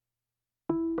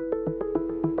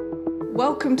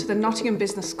Welcome to the Nottingham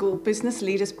Business School Business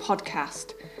Leaders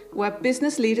Podcast, where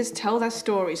business leaders tell their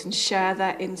stories and share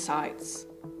their insights.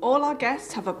 All our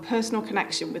guests have a personal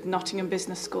connection with Nottingham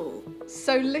Business School.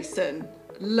 So listen,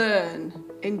 learn,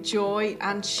 enjoy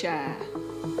and share.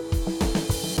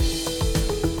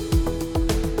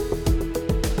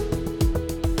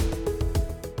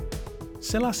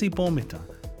 Selassie Boumediene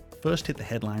first hit the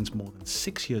headlines more than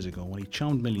 6 years ago when he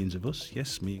charmed millions of us,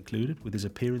 yes, me included, with his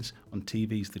appearance on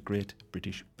TV's The Great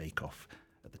British Bake Off.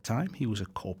 At the time, he was a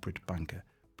corporate banker,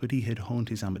 but he had honed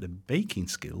his amateur baking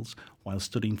skills while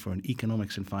studying for an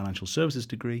economics and financial services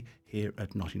degree here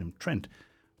at Nottingham Trent,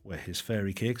 where his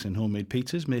fairy cakes and homemade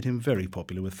pizzas made him very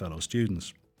popular with fellow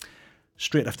students.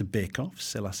 Straight after Bake Off,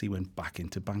 Selassie went back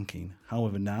into banking.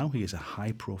 However, now he is a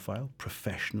high-profile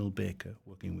professional baker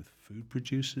working with food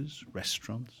producers,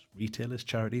 restaurants, retailers,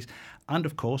 charities, and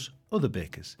of course, other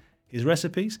bakers. His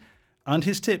recipes and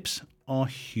his tips are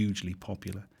hugely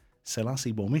popular.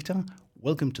 Selassie Boumediene,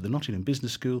 welcome to the Nottingham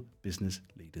Business School Business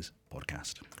Leaders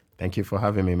Podcast. Thank you for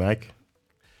having me, Mike.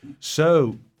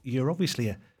 So, you're obviously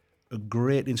a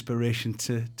great inspiration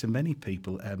to many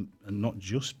people, and not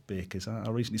just bakers. I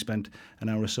recently spent an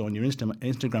hour or so on your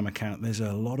Instagram account. There's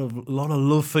a lot of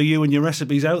love for you and your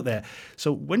recipes out there.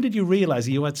 So when did you realise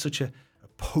you had such a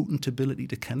potent ability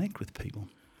to connect with people?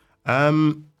 I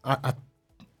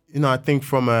think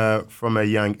from a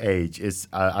young age,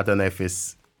 I don't know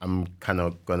if I'm kind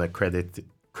of gonna credit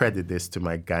this to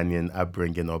my Ghanaian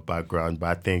upbringing or background,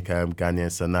 but I think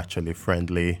Ghanaians are naturally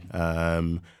friendly.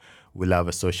 We love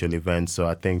a social event, so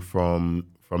I think from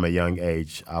a young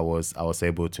age, I was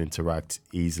able to interact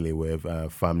easily with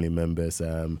family members,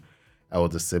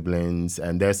 elder siblings,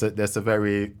 and there's a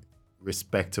very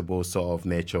respectable sort of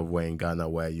nature of way in Ghana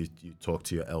where you talk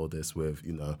to your elders with,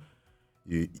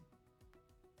 you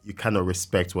kind of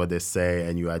respect what they say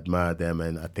and you admire them,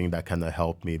 and I think that kind of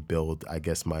helped me build, I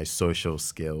guess, my social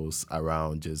skills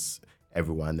around just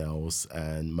everyone else.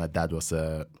 And my dad was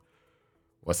a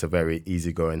very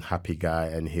easygoing, happy guy,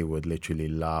 and he would literally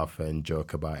laugh and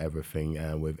joke about everything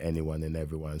and with anyone and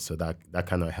everyone. So that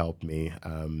kind of helped me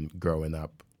growing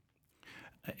up.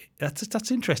 That's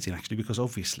interesting, actually, because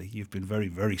obviously you've been very,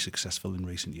 very successful in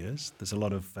recent years. There's a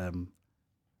lot of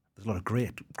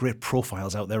great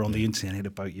profiles out there on the internet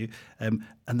about you, and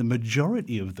the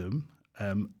majority of them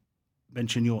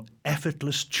mention your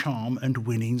effortless charm and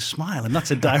winning smile, and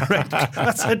that's a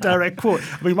direct quote.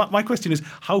 I mean, my question is,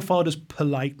 how far does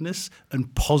politeness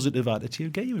and positive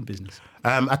attitude get you in business?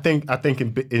 I think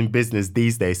in business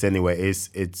these days, anyway,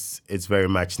 it's very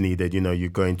much needed. You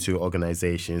go into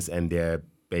organizations and they're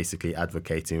basically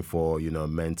advocating for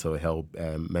mental health,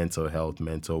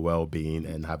 mental well-being,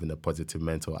 and having a positive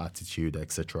mental attitude,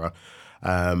 etc.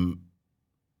 A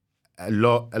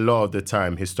lot of the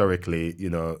time, historically,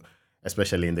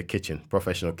 especially in the kitchen,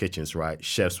 professional kitchens, right?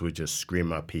 Chefs would just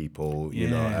scream at people,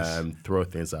 throw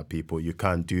things at people. You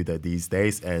can't do that these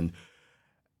days. And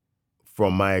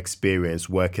from my experience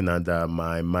working under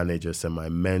my managers and my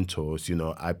mentors,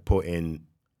 I put in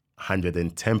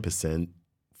 110%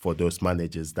 for those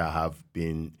managers that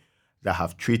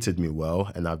have treated me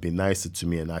well and have been nicer to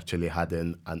me and actually had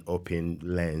an open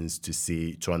lens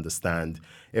to understand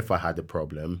if I had a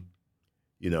problem,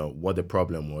 what the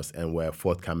problem was, and were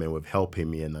forthcoming with helping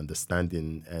me and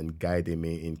understanding and guiding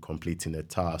me in completing a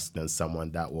task than someone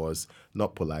that was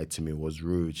not polite to me, was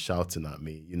rude, shouting at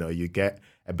me. You get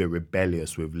a bit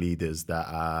rebellious with leaders that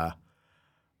are,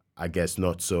 I guess,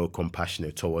 not so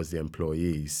compassionate towards the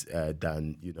employees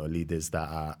than, leaders that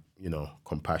are,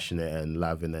 compassionate and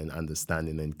loving and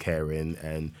understanding and caring.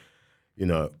 And,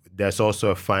 there's also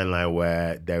a fine line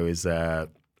where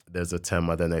there's a term,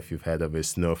 I don't know if you've heard of it,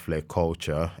 snowflake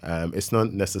culture. It's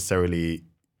not necessarily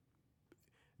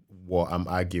what I'm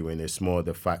arguing. It's more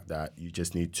the fact that you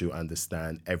just need to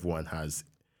understand everyone has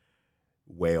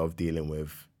way of dealing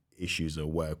with issues at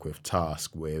work, with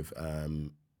tasks, with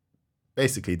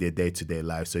basically their day-to-day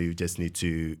life. So you just need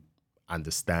to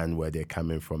understand where they're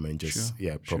coming from and just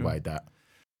provide that.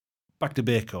 Back to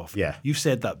Bake Off. Yeah. You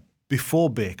said that before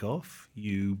Bake Off,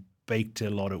 you baked a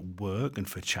lot at work and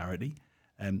for charity.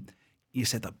 You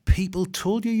said that people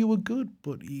told you were good,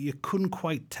 but you couldn't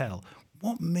quite tell.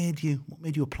 What made you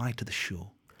apply to the show?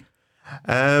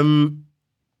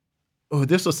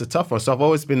 This was a tough one. So I've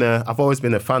always been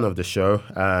a fan of the show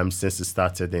since it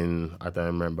started in, I don't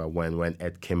remember when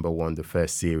Ed Kimber won the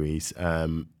first series.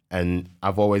 And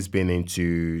I've always been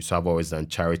I've always done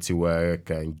charity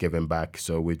work and giving back.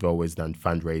 So we've always done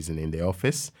fundraising in the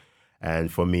office.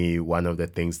 And for me, one of the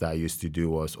things that I used to do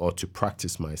was, or to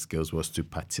practice my skills, was to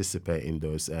participate in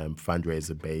those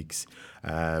fundraiser bakes.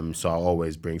 So I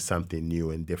always bring something new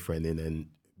and different in, and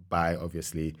by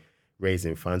obviously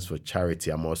raising funds for charity,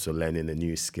 I'm also learning a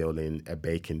new skill in a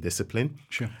baking discipline.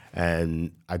 Sure.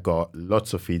 And I got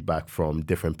lots of feedback from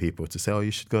different people to say, oh,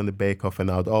 you should go on the bake-off. And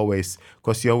I'd always,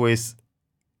 because you always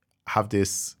have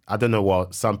this, I don't know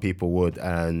what some people would,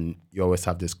 and you always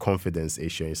have this confidence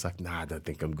issue. It's like, nah, I don't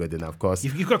think I'm good enough. Cause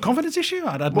You've got a confidence issue?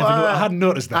 I hadn't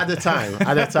noticed that. At the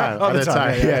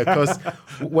time. Yeah, because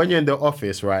when you're in the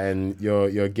office, right, and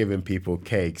you're giving people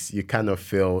cakes, you kind of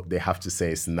feel they have to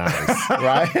say it's nice,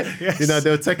 right? Yes. You know,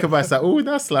 they'll take a bite, say, oh,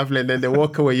 that's lovely, and then they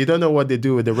walk away. You don't know what they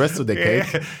do with the rest of the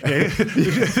cake. Yeah.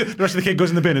 The rest of the cake goes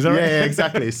in the bin, is that right? Yeah,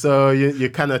 exactly. So you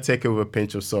kind of take it with a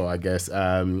pinch of salt, I guess.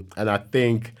 And I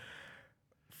think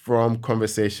from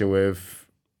conversation with,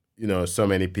 you know, so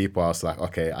many people, I was like,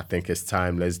 okay, I think it's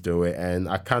time, let's do it. And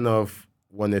I kind of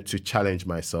wanted to challenge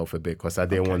myself a bit because I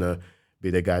didn't want to be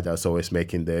the guy that's always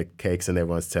making the cakes and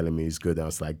everyone's telling me he's good. And I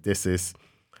was like, this is,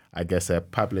 I guess, a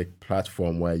public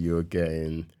platform where you're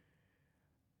getting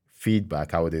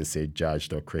feedback. I wouldn't say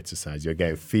judged or criticized. You're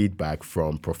getting feedback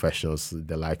from professionals,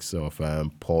 the likes of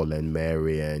Paul and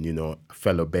Mary and, you know,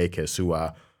 fellow bakers who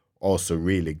are also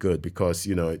really good because,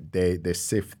 you know, they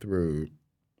sift through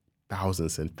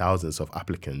thousands and thousands of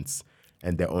applicants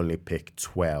and they only pick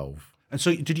 12. And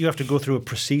so did you have to go through a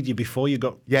procedure before you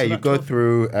got... Yeah, you go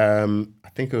through, I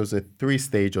think it was a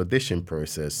 3-stage audition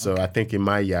process. So I think in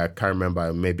my year, I can't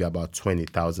remember, maybe about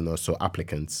 20,000 or so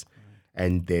applicants.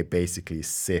 And they basically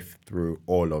sift through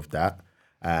all of that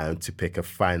to pick a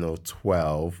final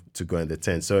 12 to go in the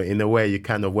 10. So in a way, you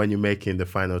kind of, when you're making the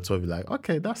final 12, you're like,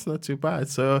 okay, that's not too bad.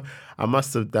 So I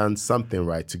must have done something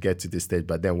right to get to this stage.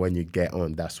 But then when you get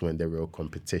on, that's when the real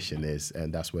competition is.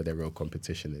 And that's where the real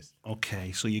competition is.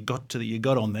 Okay, so you got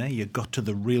on there, you got to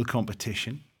the real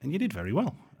competition, and you did very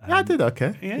well. Yeah, I did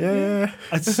okay. Yeah.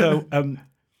 And so,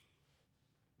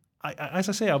 as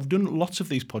I say, I've done lots of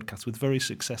these podcasts with very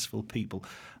successful people,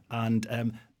 and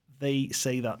they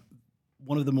say that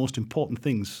one of the most important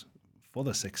things for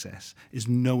their success is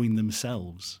knowing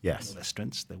themselves, yes, their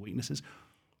strengths, their weaknesses.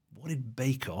 What did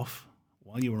Bake Off,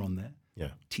 while you were on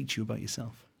there, teach you about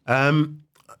yourself?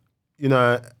 You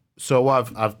know, so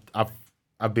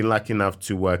I've been lucky enough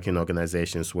to work in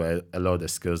organizations where a lot of the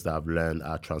skills that I've learned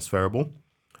are transferable.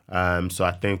 So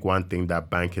I think one thing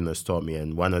that banking has taught me,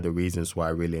 and one of the reasons why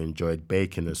I really enjoyed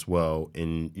baking as well,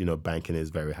 banking is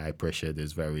very high pressure,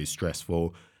 it's very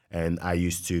stressful. And I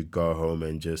used to go home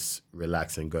and just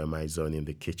relax and go in my zone in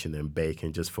the kitchen and bake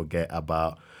and just forget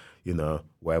about, you know,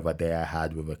 whatever day I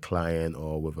had with a client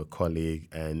or with a colleague.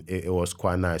 And it was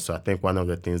quite nice. So I think one of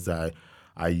the things that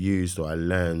I used or I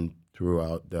learned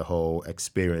throughout the whole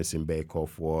experience in Bake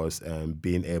Off was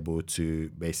being able to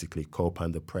basically cope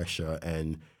under pressure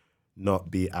and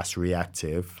not be as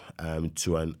reactive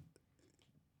to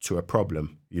a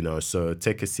problem, you know. So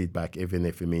take a seat back, even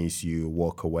if it means you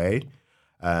walk away.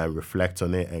 Reflect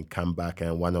on it and come back.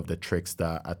 And one of the tricks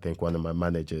that I think one of my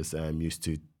managers used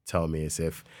to tell me is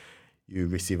if you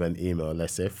receive an email,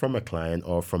 let's say from a client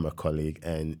or from a colleague,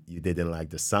 and you didn't like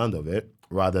the sound of it,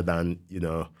 rather than, you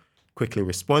know, quickly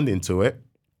responding to it,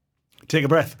 take a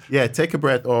breath. Yeah, take a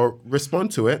breath or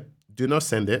respond to it. Do not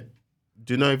send it.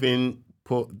 Do not even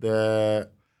put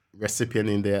the recipient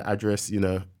in the address, you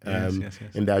know,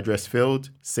 in the address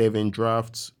field. Save in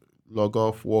drafts, log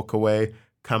off, walk away.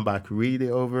 Come back, read it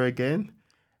over again,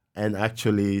 and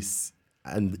actually,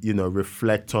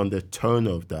 reflect on the tone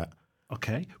of that.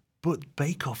 Okay, but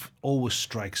Bake Off always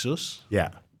strikes us,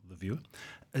 the viewer,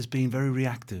 as being very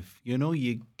reactive. You know,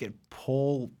 you get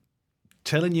Paul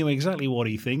telling you exactly what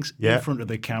he thinks in front of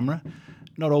the camera,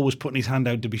 not always putting his hand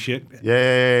out to be shook.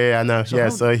 Yeah, I know. So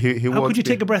so he how could you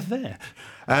take a breath there?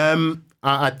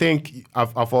 I think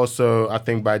I've also, I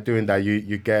think by doing that,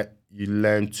 you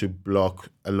learn to block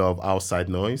a lot of outside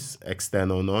noise,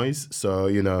 external noise. So,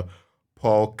 you know,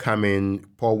 Paul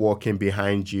walking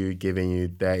behind you, giving you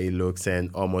dirty looks and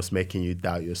almost making you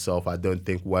doubt yourself. I don't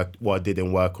think what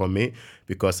didn't work on me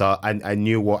because I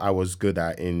knew what I was good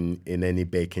at in any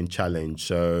baking challenge.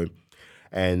 So,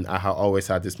 and I always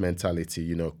had this mentality,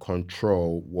 you know,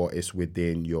 control what is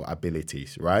within your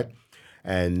abilities, right?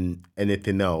 And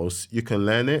anything else, you can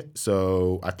learn it.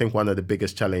 So I think one of the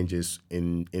biggest challenges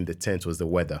in the tent was the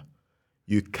weather.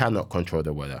 You cannot control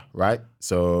the weather, right?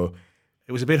 So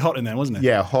it was a bit hot in there, wasn't it?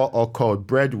 Yeah, hot or cold.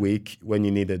 Bread week, when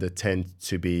you needed the tent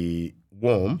to be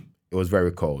warm, it was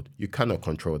very cold. You cannot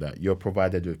control that. You're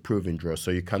provided with proving draws,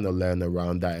 so you kind of learn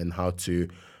around that and how to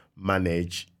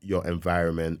manage your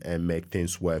environment and make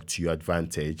things work to your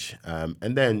advantage,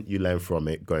 and then you learn from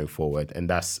it going forward. And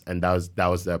that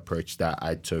was the approach that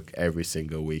I took every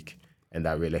single week, and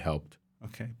that really helped.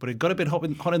 Okay, but it got a bit hot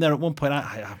in there at one point.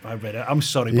 I read it. I'm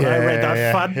sorry, but I read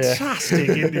that fantastic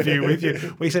interview with you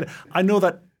where you said, I know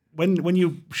that when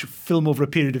you film over a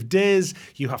period of days,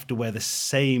 you have to wear the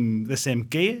same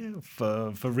gear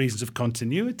for reasons of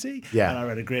continuity. Yeah. And I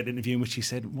read a great interview in which he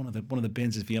said one of the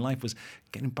bins of your life was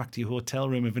getting back to your hotel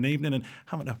room of an evening and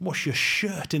having to wash your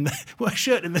shirt in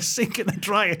the sink and then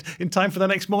dry it in time for the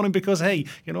next morning because, hey,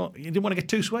 you didn't want to get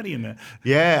too sweaty in there.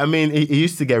 Yeah, I mean, it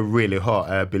used to get really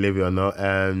hot, believe it or not.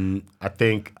 I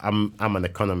think I'm an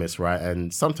economist, right?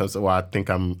 And sometimes, I like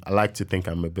to think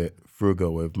I'm a bit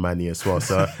frugal with money as well.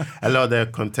 So a lot of the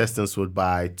contestants would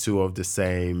buy 2 of the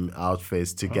same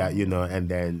outfits to get, and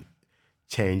then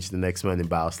change the next morning.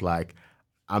 But I was like,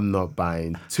 I'm not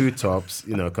buying 2 tops,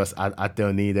 because I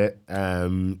don't need it.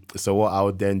 So what I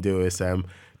would then do is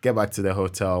get back to the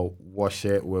hotel, wash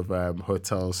it with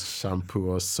hotel shampoo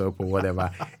or soap or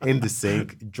whatever in the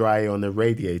sink, dry on the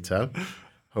radiator,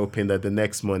 hoping that the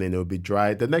next morning it will be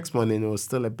dry. The next morning it was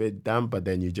still a bit damp, but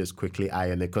then you just quickly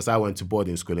iron it. Because I went to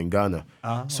boarding school in Ghana.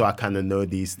 Oh. So I kind of know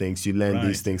these things. You learn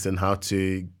these things and how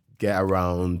to get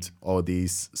around all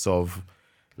these sort of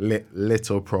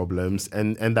little problems.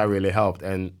 And that really helped.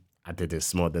 And I did it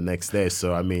small the next day.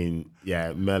 So, I mean,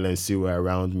 Mel and Sue were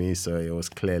around me. So it was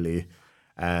clearly...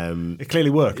 it clearly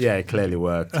worked. Yeah, it clearly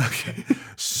worked. Okay.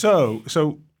 So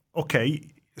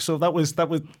that was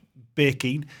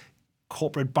baking.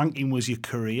 Corporate banking was your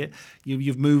career.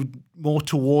 You've moved more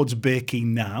towards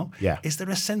baking now. Yeah. Is there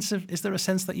a sense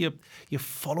that you're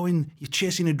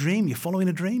chasing a dream? You're following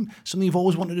a dream? Something you've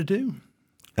always wanted to do?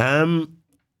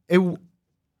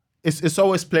 It's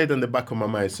always played on the back of my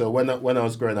mind. So when I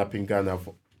was growing up in Ghana,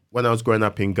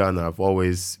 I've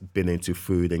always been into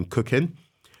food and cooking.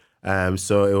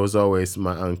 So it was always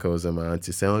my uncles and my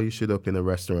aunties saying, "Oh, you should open a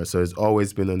restaurant." So it's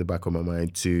always been on the back of my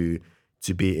mind to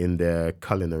be in the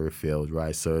culinary field,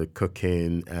 right? So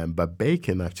cooking, but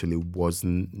baking actually was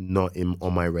not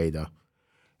on my radar.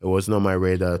 It was not my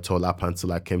radar at all up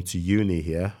until I came to uni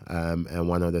here. And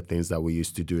one of the things that we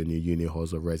used to do in the uni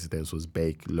halls of residence was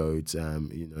bake loads.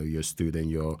 You're student,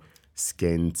 you're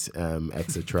skinned,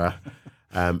 etc.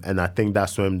 And I think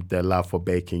that's when the love for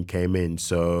baking came in.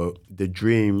 So the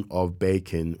dream of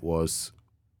baking was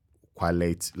quite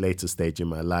later stage in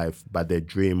my life, but the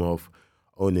dream of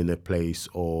owning a place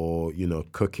or,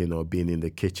 cooking or being in the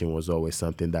kitchen was always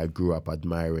something that I grew up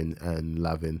admiring and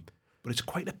loving. But it's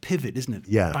quite a pivot, isn't it?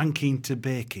 Yeah. Banking to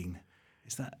baking.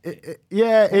 Is that?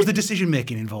 What was the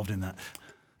decision-making involved in that?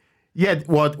 Yeah,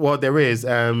 well, there is.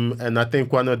 And I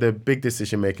think one of the big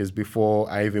decision makers before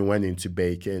I even went into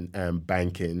banking,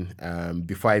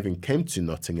 before I even came to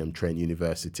Nottingham Trent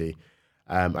University,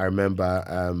 I remember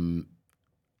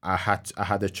I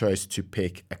had a choice to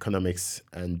pick economics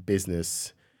and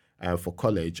business for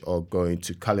college or going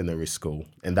to culinary school,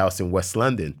 and that was in West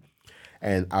London.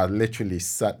 And I literally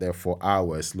sat there for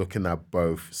hours looking at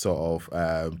both sort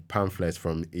of pamphlets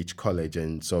from each college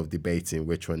and sort of debating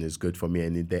which one is good for me.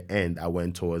 And in the end, I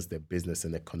went towards the business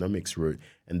and economics route,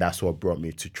 and that's what brought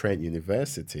me to Trent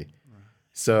University. Right.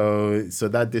 So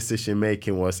that decision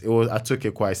making I took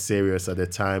it quite serious at the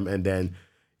time, and then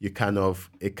it kind of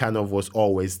was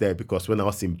always there, because when I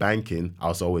was in banking, I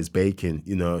was always baking,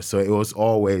 so it was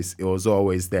always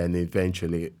there, and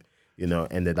eventually,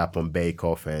 ended up on Bake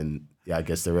Off, and I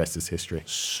guess the rest is history.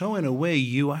 So in a way,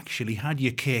 you actually had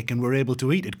your cake and were able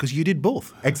to eat it because you did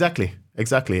both. Exactly,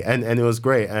 and it was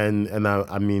great, and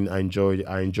I mean I enjoy.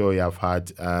 I've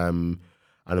had an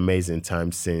amazing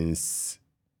time since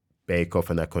Bake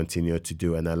Off, and I continue to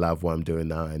do, and I love what I'm doing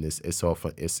now, and it's all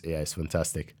fun. It's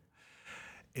fantastic.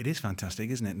 It is fantastic,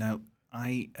 isn't it? Now,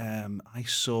 I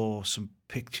saw some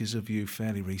pictures of you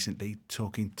fairly recently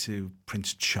talking to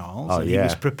Prince Charles. Oh, He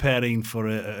was preparing for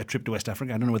a trip to West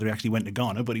Africa. I don't know whether he actually went to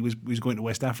Ghana, but he was going to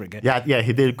West Africa. Yeah,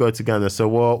 he did go to Ghana. So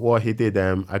what he did,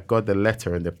 I got the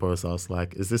letter in the post. I was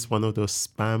like, is this one of those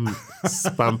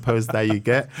spam posts that you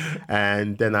get?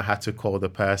 And then I had to call the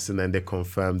person, and they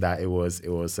confirmed that it was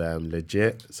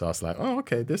legit. So I was like, oh,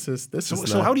 okay, this is nice.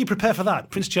 So how do you prepare for that?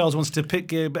 Prince Charles wants to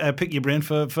pick your brain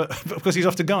for because he's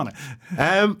off to Ghana.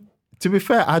 To be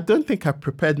fair, I don't think I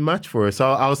prepared much for it.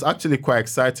 So I was actually quite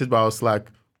excited, but I was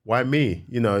like, why me?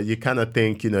 You kind of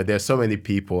think, there's so many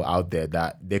people out there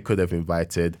that they could have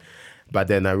invited. But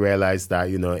then I realized that,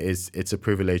 it's a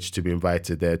privilege to be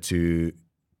invited there to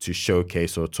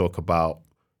showcase or talk about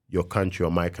your country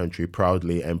or my country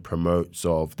proudly and promote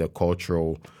sort of the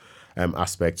cultural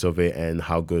aspects of it and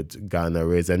how good Ghana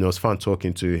is. And it was fun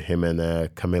talking to him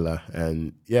and Camilla.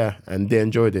 And yeah, and they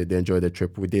enjoyed it. They enjoyed the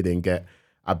trip. We didn't get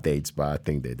updates, but I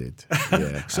think they did.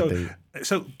 Yeah.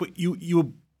 But you were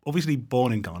obviously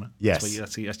born in Ghana. Yes.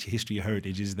 That's your history, your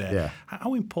heritage is there. Yeah.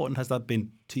 How important has that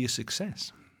been to your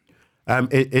success?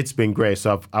 It's been great.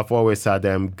 So I've always had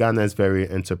Ghana is very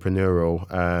entrepreneurial.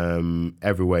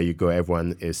 Everywhere you go,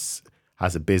 everyone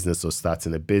has a business or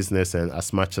starting a business, and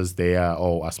as much as they are,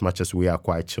 or as much as we are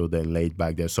quite chilled and laid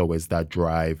back, there's always that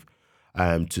drive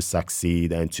to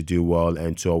succeed and to do well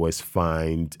and to always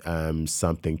find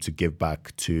something to give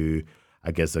back to,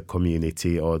 I guess, the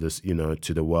community or this,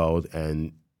 to the world,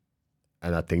 and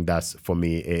I think that's, for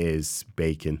me, it is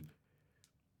baking.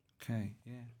 Okay,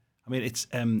 yeah. I mean, it's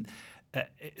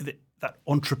that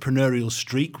entrepreneurial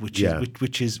streak, which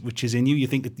is in you. You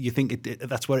think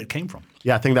that's where it came from?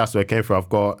 Yeah, I think that's where it came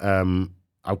from.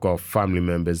 I've got family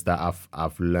members that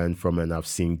I've learned from and I've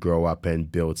seen grow up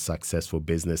and build successful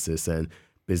businesses, and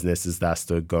businesses that are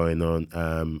still going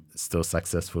on, still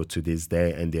successful to this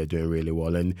day, and they're doing really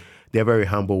well. And they're very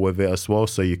humble with it as well.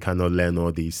 So you cannot learn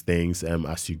all these things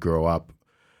as you grow up,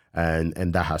 and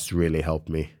that has really helped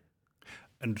me.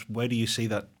 And where do you see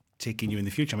that taking you in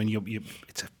the future? I mean,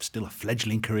 it's still a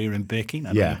fledgling career in baking.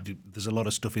 There's a lot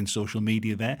of stuff in social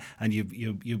media there, and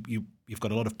you've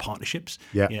got a lot of partnerships.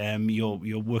 Yeah.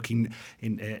 You're working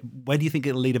in. Where do you think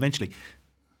it'll lead eventually?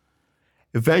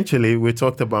 Eventually, we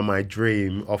talked about my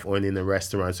dream of owning a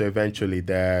restaurant. So eventually,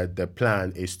 the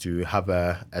plan is to have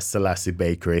a Selassie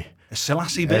bakery. A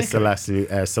Selassie bakery.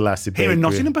 A Selassie bakery Here in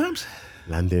Nottingham, perhaps.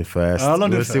 London first.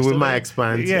 London we'll first. See, we might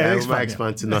expand. Yeah, we might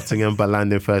expand to Nottingham, but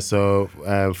London first. So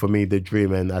for me, the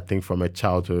dream, and I think from a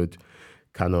childhood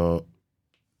kind of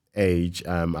age,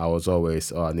 I was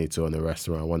always, I need to own a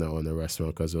restaurant. I want to own a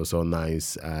restaurant because it was so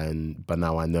nice. But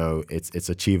now I know it's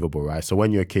achievable, right? So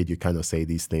when you're a kid, you kind of say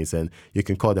these things, and you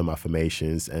can call them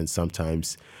affirmations, and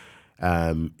sometimes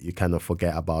you kind of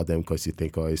forget about them because you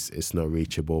think, it's not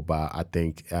reachable. But I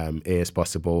think it is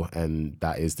possible, and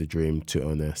that is the dream, to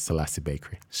own a Selassie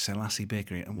bakery. Selassie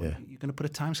bakery. And you're going to put a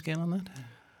time scale on that?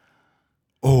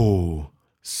 Oh,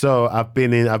 so I've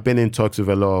been in talks with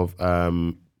a lot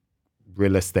of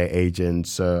real estate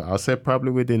agents. So I'll say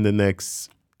probably within the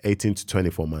next 18 to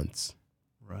 24 months.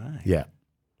 Right. Yeah.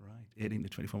 18 to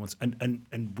 24 months,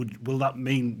 and will that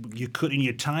mean you're cutting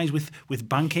your ties with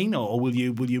banking, or will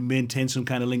you maintain some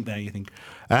kind of link there, you think?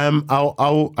 I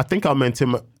think I'll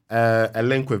maintain a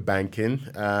link with banking,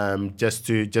 just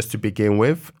to begin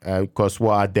with, because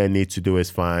what I then need to do is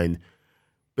find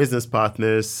business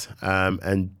partners,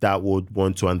 and that would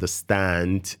want to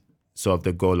understand sort of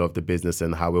the goal of the business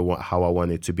and how I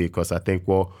want it to be. Because I think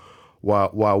what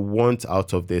I want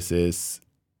out of this is,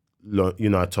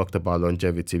 I talked about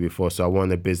longevity before, so I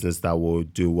want a business that will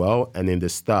do well. And in the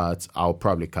start, I'll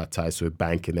probably cut ties with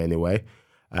banking anyway,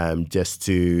 just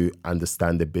to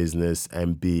understand the business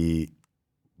and be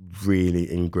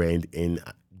really ingrained in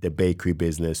the bakery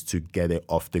business to get it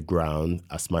off the ground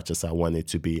as much as I want it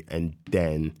to be. And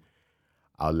then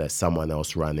I'll let someone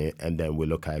else run it, and then we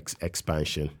look at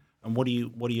expansion. And what do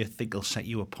you think will set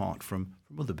you apart from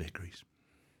other bakeries?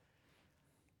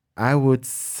 I would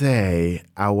say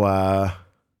our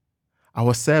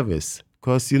service,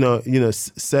 because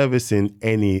service in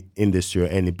any industry or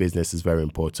any business is very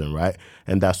important, right?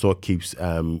 And that's what keeps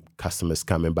customers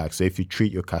coming back. So if you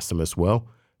treat your customers well,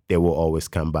 they will always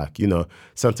come back.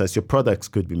 Sometimes your products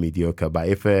could be mediocre, but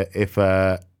if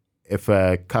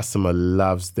a customer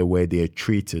loves the way they are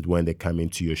treated when they come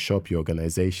into your shop, your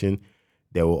organization,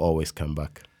 they will always come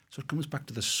back. So it comes back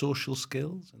to the social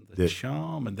skills and the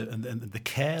charm and the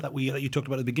care that you talked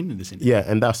about at the beginning of this interview. Yeah,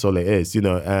 and that's all it is.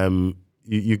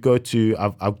 You go to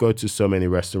I've go to so many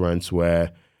restaurants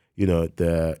where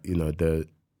the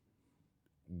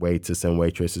waiters and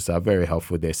waitresses are very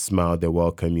helpful. They smile, they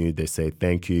welcome you, they say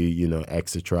thank you,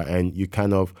 etc. And you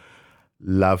kind of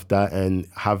love that. And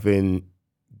having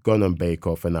gone on Bake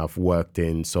Off and I've worked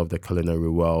in sort of the culinary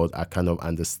world, I kind of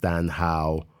understand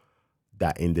how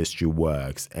that industry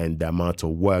works and the amount of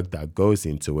work that goes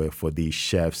into it for these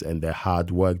chefs and the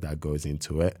hard work that goes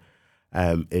into it.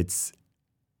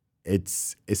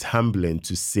 It's humbling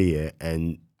to see it.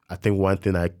 And I think one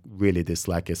thing I really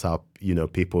dislike is how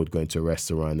people would go into a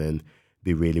restaurant and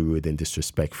be really rude and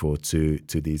disrespectful to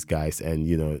these guys. And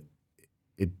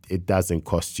it doesn't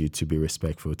cost you to be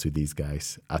respectful to these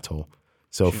guys at all.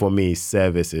 So for me,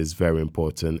 service is very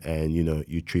important, and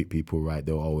you treat people right,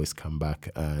 they'll always come back,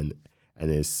 and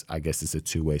I guess it's a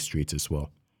two-way street as well.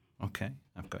 Okay,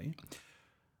 I've got you.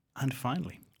 And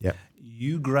finally, yeah,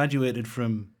 you graduated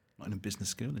from Nottingham Business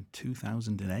School in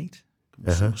 2008.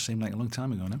 It seemed like a long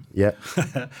time ago now. Yeah.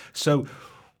 So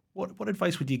what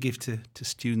advice would you give to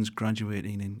students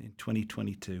graduating in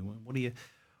 2022? What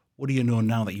do you know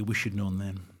now that you wish you'd known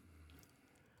then?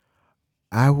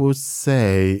 I would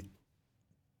say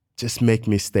just make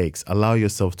mistakes. Allow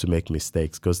yourself to make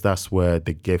mistakes, because that's where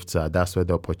the gifts are. That's where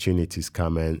the opportunities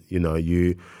come in. You know,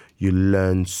 you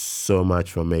learn so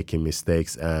much from making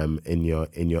mistakes in your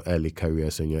early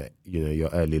careers and your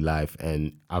early life.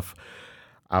 And I've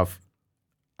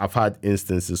had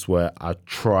instances where I've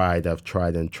tried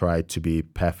to be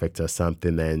perfect at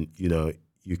something, and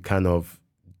you kind of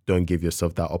don't give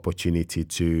yourself that opportunity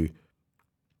to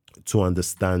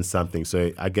understand something.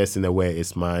 So I guess in a way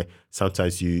it's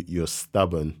sometimes you're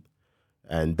stubborn,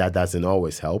 and that doesn't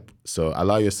always help. So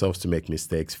allow yourselves to make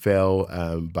mistakes, fail,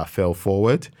 but fail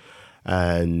forward,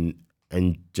 and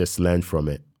just learn from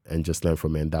it. And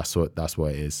that's what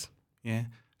it is. Yeah.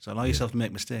 So allow yourself to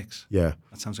make mistakes. Yeah.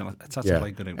 That sounds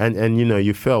like good. And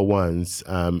you fail once,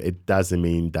 it doesn't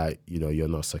mean that you're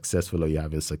not successful or you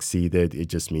haven't succeeded. It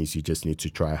just means you just need to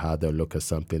try harder, look at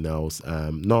something else.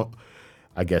 Not,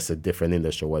 I guess, a different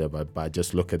industry or whatever, but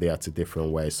just look at it a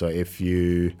different way. So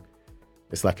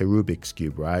it's like a Rubik's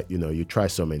Cube, right? You try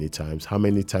so many times. How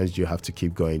many times do you have to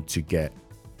keep going to get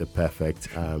the perfect,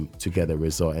 to get a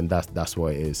result? And that's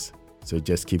what it is. So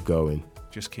just keep going.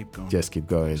 Just keep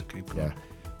going. Yeah.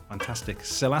 Fantastic.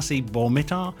 Selassie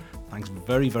Boumitar, thanks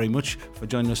very, very much for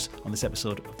joining us on this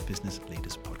episode of Business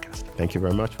Leaders Podcast. Thank you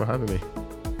very much for having me.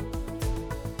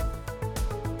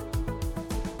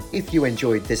 If you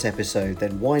enjoyed this episode,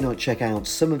 then why not check out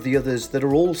some of the others that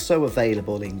are also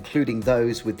available, including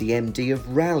those with the MD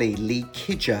of Rally, Lee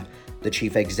Kidger, the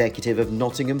Chief Executive of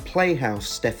Nottingham Playhouse,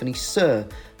 Stephanie Sir,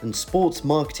 and sports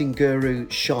marketing guru,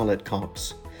 Charlotte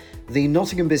Cox. The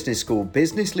Nottingham Business School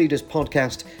Business Leaders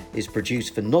Podcast is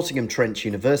produced for Nottingham Trent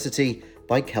University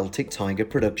by Celtic Tiger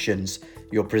Productions.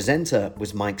 Your presenter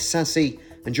was Mike Sassy,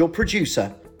 and your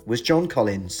producer was John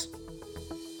Collins.